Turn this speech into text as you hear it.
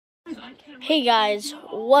Hey guys,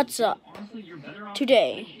 what's up?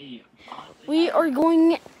 Today we are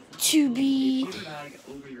going to be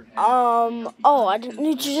I didn't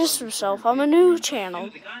introduce myself. I'm a new channel.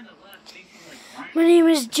 My name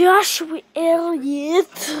is Joshua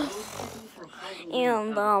Elliott.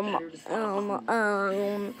 And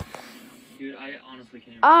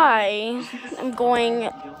I am going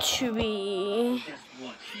to be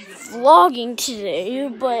vlogging today,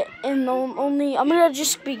 but I'm gonna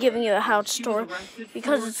just be giving you a house tour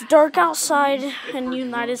because it's dark outside in the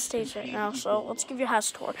United States right now. So let's give you a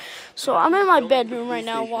house tour. So I'm in my bedroom right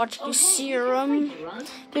now watching Serum.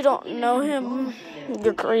 If you don't know him,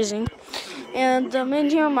 you're crazy. And I'm in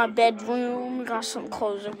here in my bedroom. Got some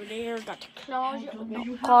clothes over there. Got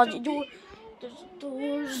the closet door. There's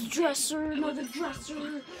doors, dresser, another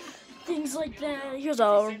dresser, things like that. Here's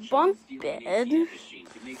a bunk bed.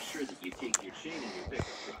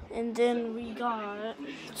 And then we got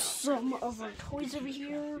some of our toys over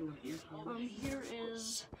here. Here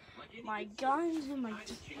is my guns and my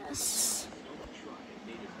DS.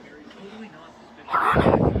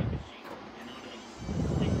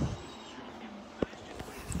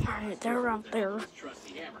 Alright, they're out there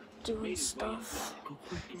doing stuff.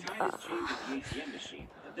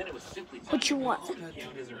 What you want?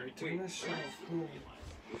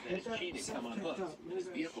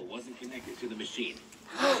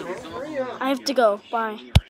 I have to go. Bye.